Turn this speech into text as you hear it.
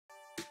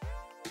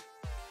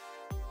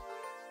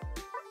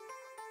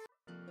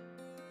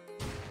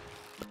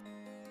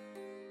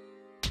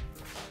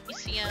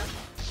PCM.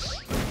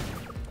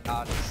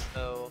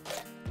 So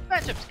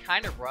matchup's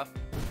kind of rough.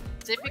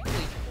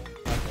 Typically,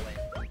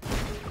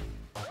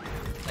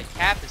 like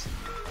Cap is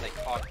like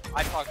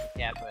I talked to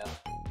Cap about.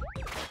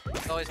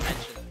 He's always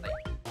mentioned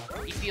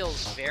like he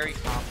feels very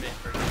confident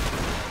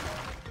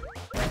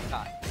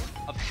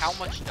of how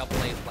much AA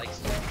likes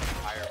to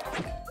Fireball.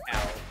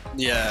 Now,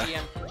 yeah.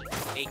 BCM can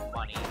just make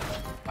money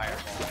from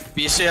Fireball.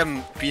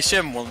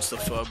 BCM wants the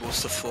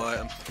fireballs to fly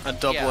at him,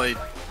 and AA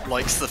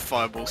likes the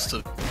fireballs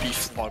to be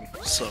flung.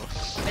 So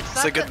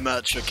it's a good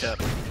match for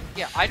Cap.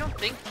 Yeah, I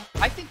think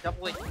AA,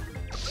 but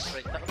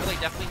AA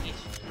definitely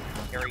needs to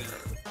carry.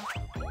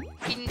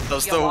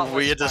 That's the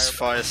weirdest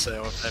fire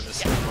sale I've ever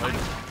seen. Right?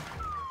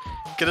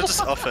 Could've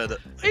just offhead it.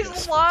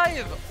 He's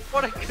alive!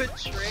 What a good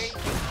trade!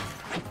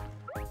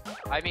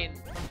 I mean,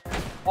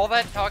 all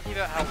that talking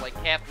about how like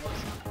Cap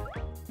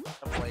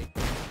was like.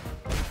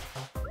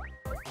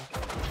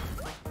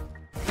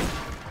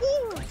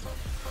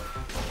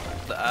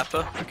 The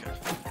Appa? Okay.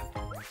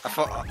 I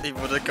thought he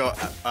would have got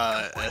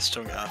a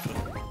strong Appa.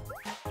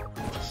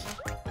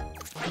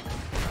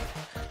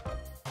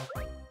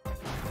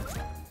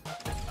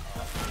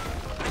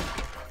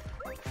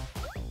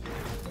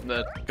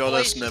 The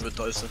goddess never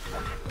does it.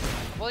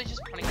 Well, he's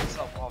just putting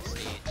himself off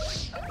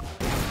stage.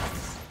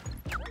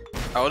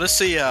 I want to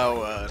see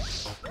how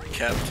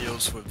Cap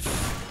deals with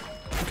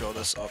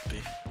goddess up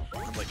B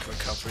and like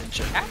recovery and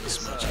general in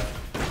this match.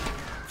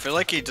 I feel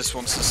like he just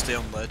wants to stay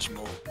on ledge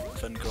more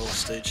than go off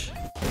stage.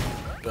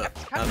 But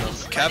I don't know.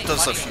 Cap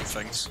does a few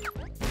things.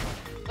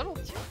 A little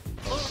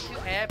too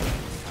happy.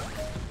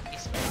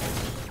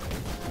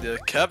 Yeah,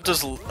 Cap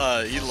does.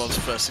 He loves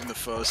pressing the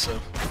foe, so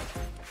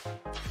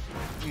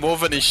more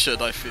than he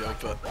should, I feel.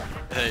 But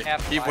hey,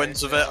 he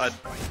wins with it.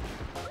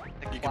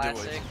 You can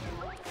do it.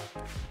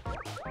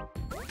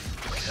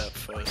 Cap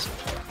first.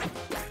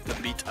 The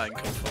meat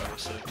ankle fire,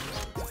 so.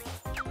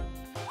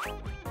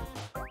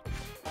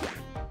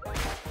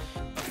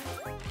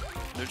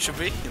 Neutral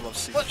B? He loves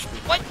C.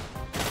 What?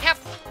 Cap!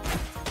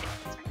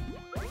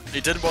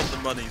 He didn't want the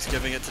money, he's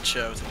giving it to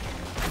charity.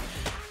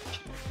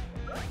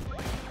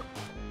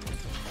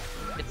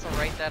 It's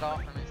alright that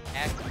off from his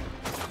act.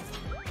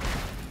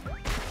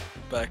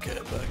 Back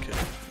it.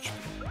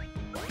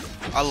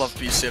 I love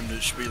BCM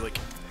neutral B, like,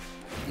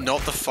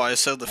 not the fire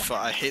cell,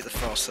 I hate the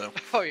fire cell.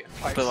 Oh yeah,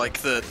 but like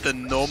the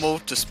normal,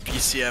 just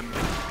BCM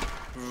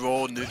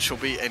raw neutral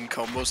B in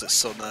combos, it's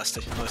so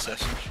nasty. Nice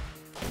session.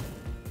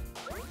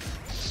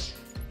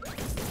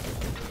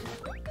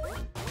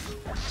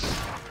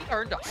 He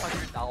earned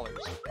 $100.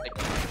 Like,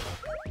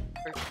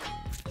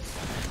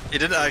 he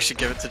didn't actually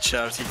give it to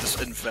charity, he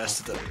just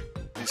invested it.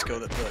 He's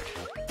got it back.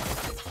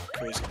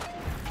 Crazy.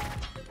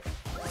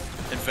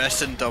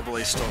 Invest in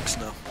AA stocks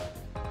now.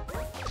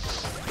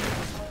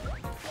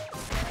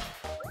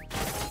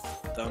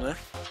 Down there?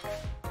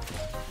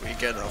 We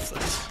get off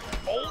this.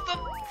 Hold them!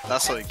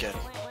 That's what we get.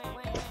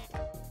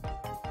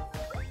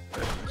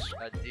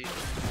 Dude.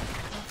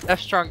 F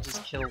Strong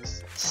just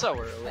kills so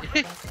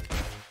early.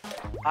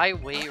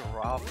 Highway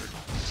Robert.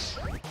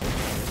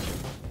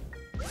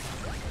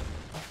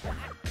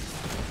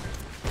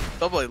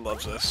 AA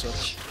loves this, so.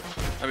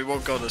 I mean,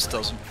 what goddess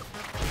doesn't?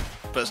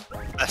 But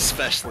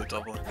especially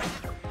AA.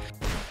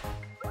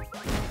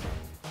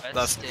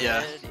 That's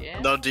yeah.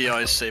 No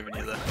DI is saving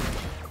you there.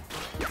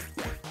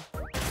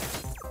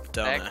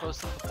 Down there.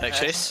 Tech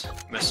chase?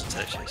 Miss a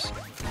tech chase.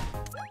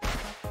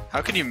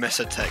 How can you miss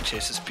a tech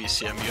chase as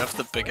BCM? You have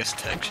the biggest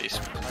tech chase.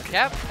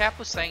 Cap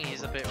was saying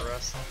he's a bit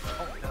rusty.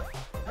 Oh no.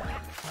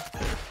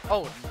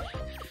 Oh.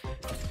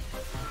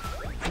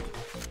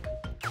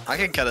 I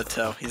can kinda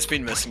tell. He's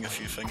been missing a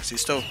few things.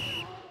 He's still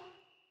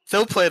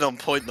playing on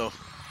point though.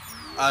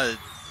 I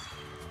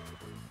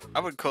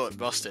wouldn't call it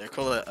rusty. I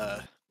call it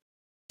a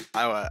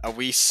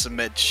wee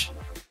smidge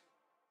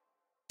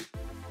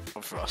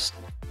of rust.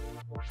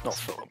 Not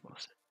full of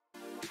rust.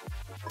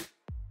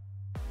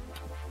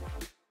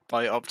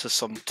 Buy up to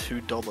some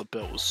 $2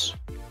 bills,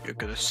 you're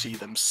gonna see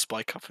them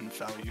spike up in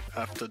value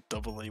after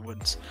AA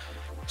wins.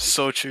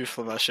 So true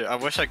for that shit. I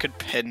wish I could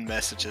pin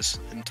messages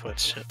in Twitch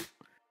shit.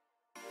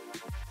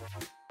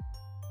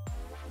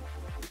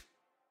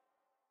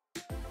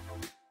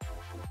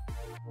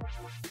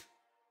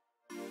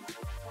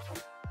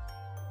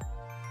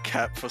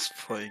 Cap was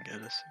playing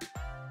innocent.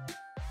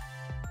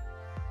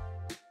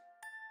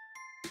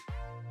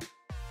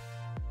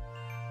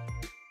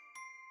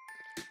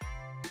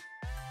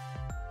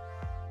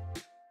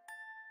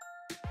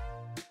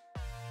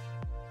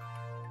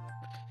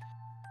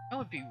 That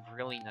would be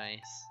really nice.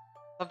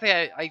 Something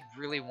I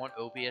really want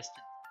OBS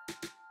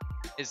to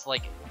is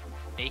like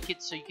make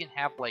it so you can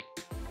have like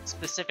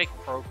specific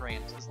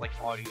programs as like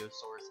audio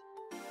sources.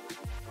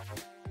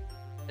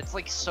 It's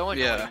like so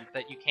annoying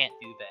that you can't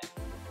do that.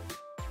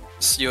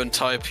 It's your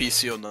entire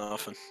PC or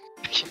nothing.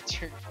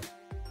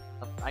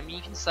 I mean,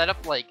 you can set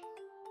up like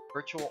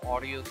virtual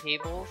audio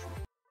cables.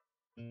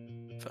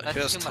 But who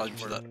has time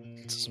for that?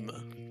 It doesn't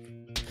matter.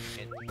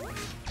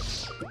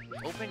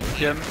 Open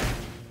here.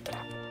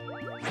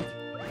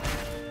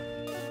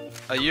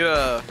 Are you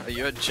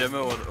a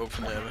Gemma or an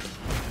open air?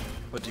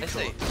 What do you I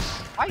call say,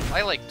 it?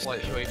 I like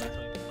fluctuate between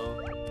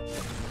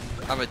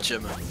both. I'm a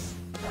gymmer,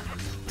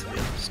 to be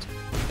honest.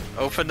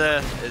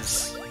 Opener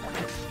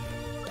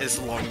is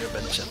longer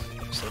than gym.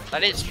 So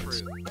That is true.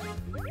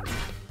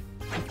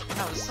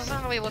 No, this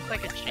doesn't really look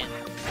like a chin.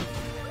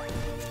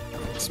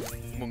 that's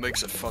what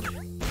makes it funny.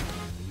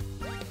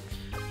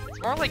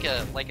 It's more like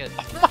a oh my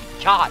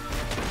god!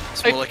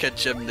 It's more like a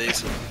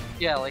gymnasium.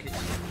 Yeah, like a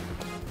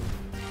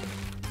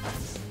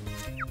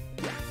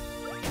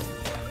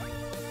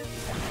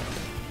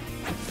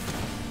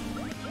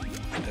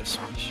F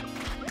smash.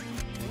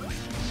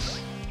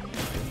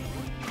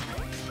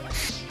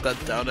 That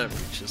down air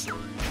reaches the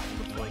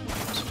point.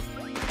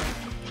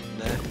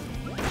 Nah.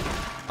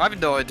 I have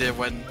no idea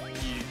when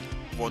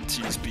you want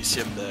to use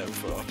BCM there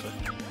over upper.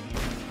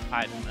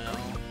 I don't know.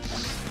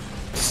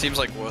 It seems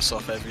like worse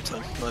off every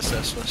time. Nice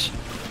F smash.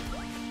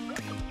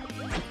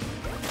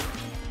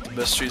 The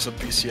mysteries of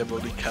BCM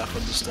only Cap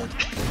understand.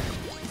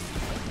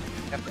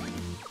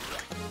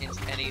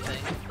 Against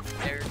anything.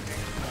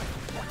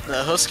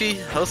 There. Husky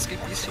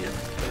BCM.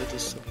 But it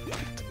does stuff,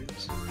 to be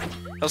honest.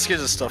 Husky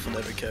does stuff on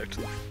every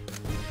character.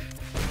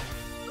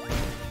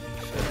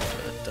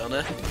 Down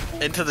there.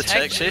 Into the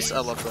check chase. I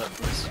love that.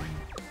 Nice.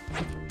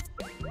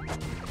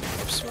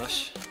 Up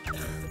smash.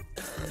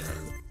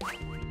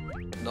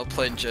 Not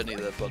playing Jenny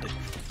there, buddy.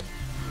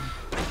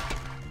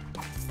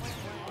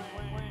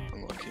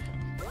 Unlucky.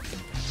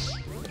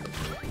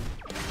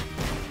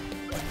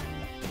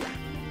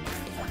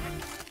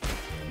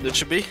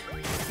 Nichibi.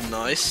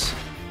 Nice.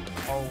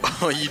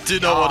 Oh, you do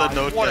not want to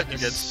no tech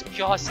against.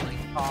 Disgusting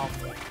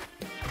combo.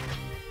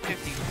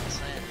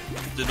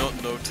 50%. Do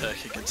not no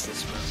tech against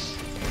this man.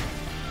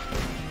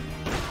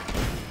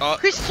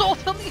 He sold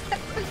him!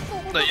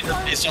 No,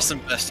 he's just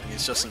investing.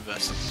 He's just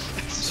investing.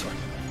 It's fine.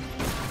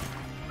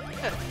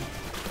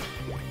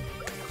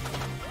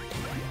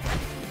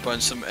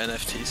 Bunch some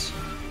NFTs.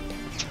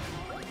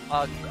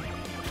 I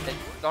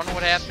don't know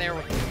what happened there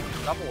with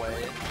double A.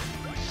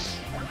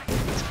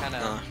 It's kind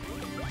of.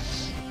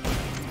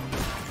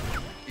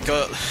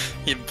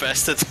 He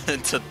invested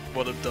into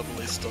one of double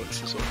A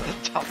stocks as well.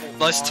 Double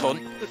nice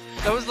taunt.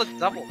 That was the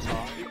double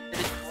taunt.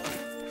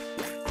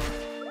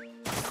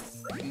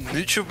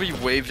 Neutral be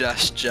wave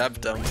dash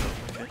jab down tilt.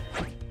 Okay.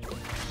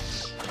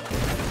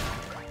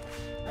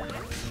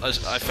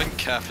 I think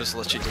Cap has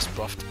literally just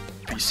buffed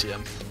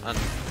BCM and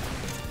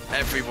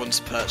everyone's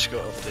patch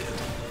got updated.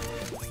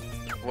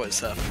 What is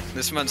happening?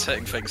 This man's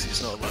hitting things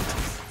he's not allowed to.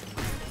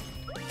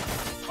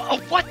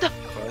 Oh, what the?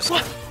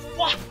 What?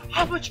 What?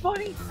 How much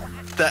money?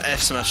 That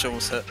F smash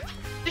almost hit.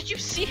 Did you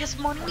see his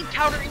money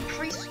counter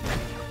increase?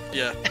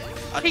 Yeah.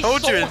 I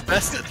told you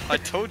invested. I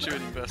told you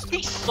invested.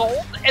 He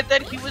sold and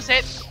then he was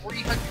at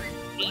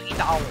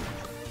 $380.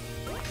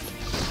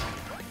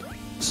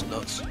 It's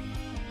nuts.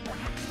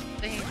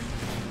 Damn.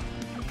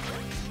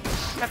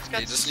 Cap's got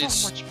He just so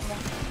needs much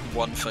money.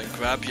 one thing.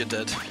 Grab your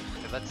dead. Okay,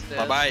 that's dead.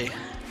 Bye bye.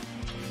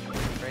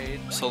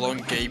 Trade. So long,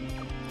 Gabe.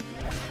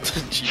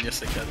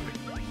 Genius Academy.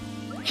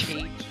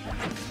 Cage.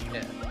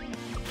 Yeah.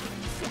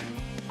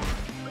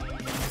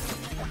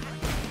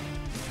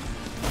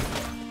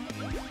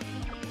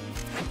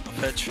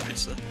 Fair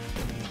tracer.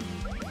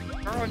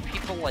 Remember when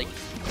people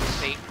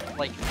fake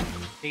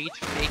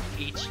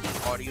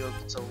HD audio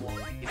so long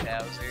to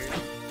Bowser?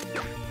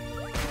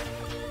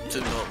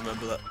 Did not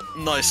remember that.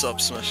 Nice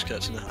up smash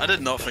catching it. I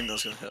did not think that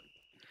was gonna hit.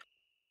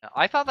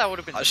 I thought that would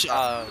have been the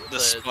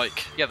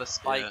spike. Yeah, the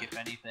spike, Yeah. if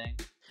anything.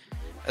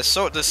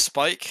 So the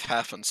spike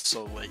happens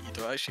so late, you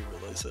don't actually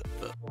realize it,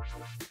 but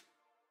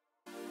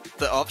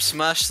the up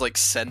smash, like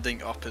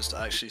sending up, is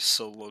actually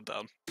so low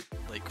down,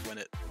 like when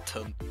it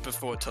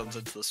before it turns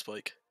into the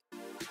spike.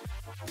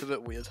 It's a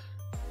bit weird.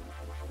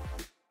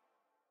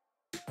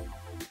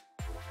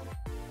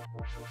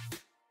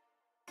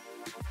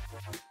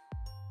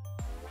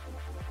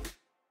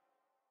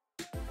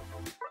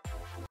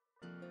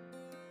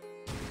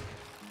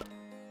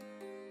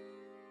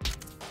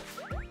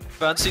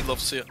 Fancy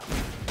loves to see it.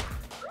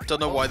 Don't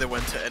know why they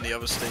went to any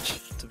other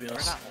stage, to be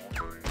honest.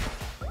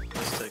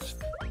 This stage.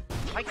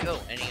 I go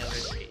any other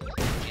stage.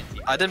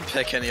 I didn't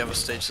pick any other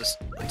stage this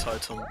entire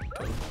time.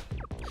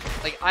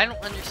 Like, I don't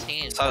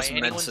understand how why it's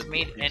meant anyone's to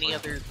made be any played.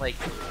 other, like,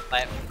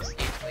 platform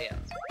stage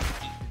layouts.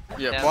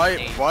 Yeah, Down why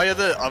stage. are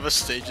the other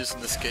stages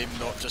in this game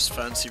not just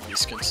fancy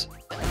reskins?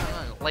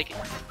 Like,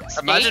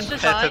 Imagine stage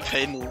Pepper design,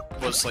 Pain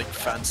was like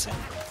fancy.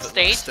 but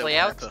stage still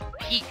layouts Pepper.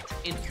 peaked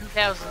in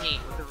 2008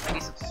 with the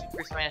release of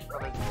Super Smash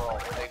Bros. Brawl,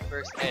 when they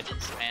first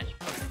added Smash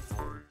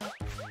Bros.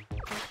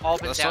 All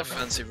been That's down. not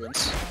fancy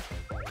runs.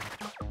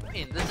 I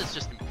mean, this is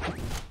just.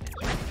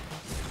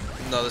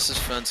 No, this is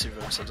fancy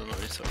runs, I don't know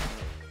what you're talking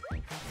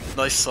about.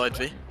 Nice side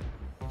V.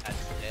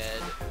 That's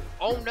dead.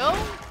 Oh no!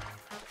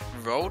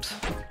 Rolled.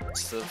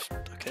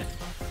 Okay.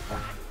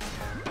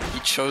 He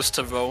chose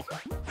to roll.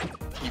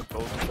 He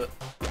rolled with it.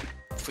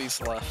 Please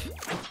laugh.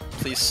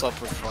 Please sub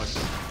with fun.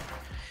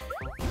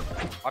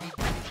 I don't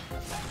know.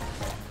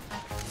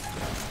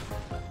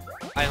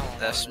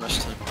 There, smash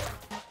time.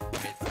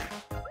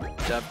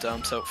 Jab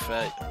down tilt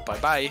fair. Bye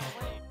bye.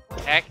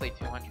 Exactly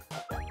 200.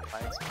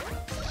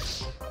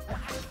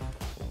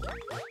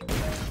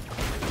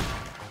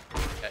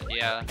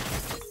 yeah.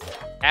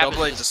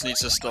 Double A just needs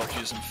to stop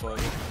using fire.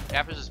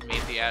 Cap has just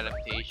made the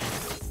adaptation.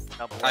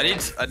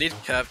 I need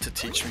Cap to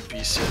teach me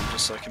BCM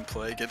just so I can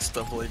play against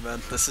Double A,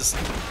 man. This is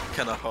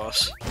kind of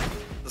harsh.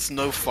 There's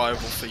no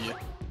fireball for you.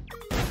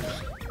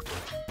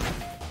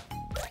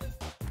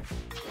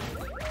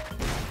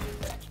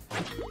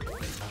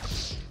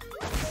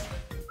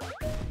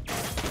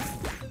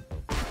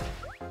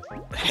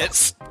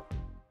 Hits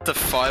the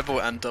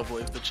fireball and double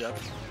A with the jab.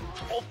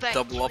 Oh,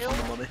 Double up on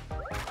the money.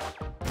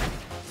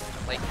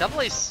 Like,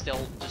 Double A's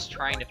still just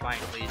trying to find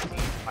ways to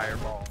use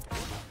Fireball.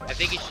 I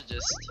think he should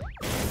just...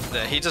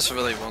 Yeah, he just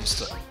really wants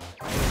to.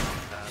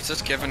 He's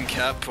just giving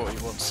Cap what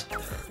he wants.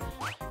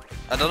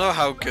 I don't know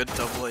how good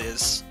Double A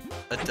is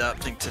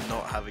adapting to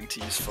not having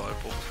to use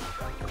Fireball.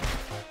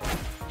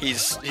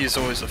 He's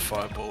always a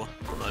Fireballer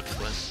when I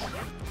play.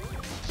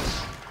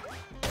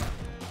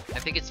 I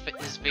think it's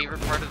his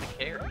favorite part of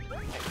the character.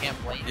 I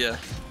can't blame him. Yeah,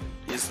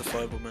 he's the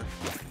Fireball man.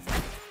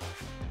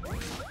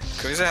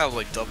 Crazy how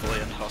like Double A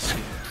and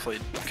Husky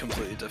played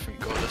completely different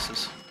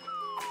goddesses.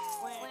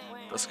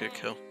 That's a good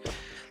kill.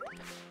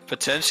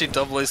 Potentially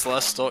Double A's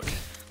last stock.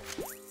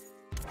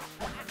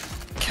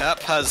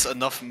 Cap has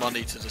enough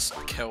money to just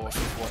kill off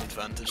with one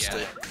advantage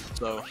state.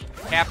 So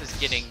Cap is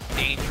getting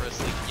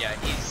dangerously. Yeah,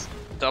 he's.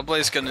 Double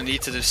A's gonna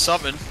need to do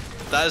something.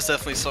 That is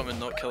definitely something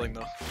not killing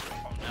though.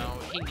 Oh no,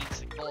 he needs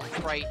to kill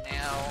him right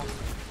now.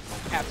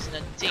 Cap's in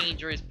a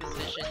dangerous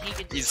position. He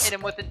can just hit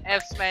him with an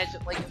F smash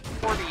at like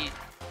 40.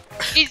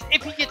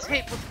 If he gets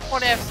hit with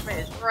one F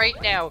smash right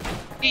now,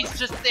 he's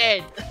just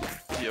dead.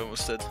 He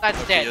almost did.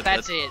 That's okay, dead.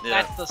 That's it.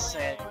 Yeah. That's the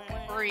set.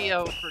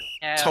 3-0 for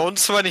Cap.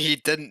 Taunts when he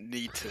didn't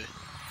need to.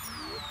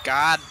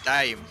 God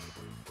damn.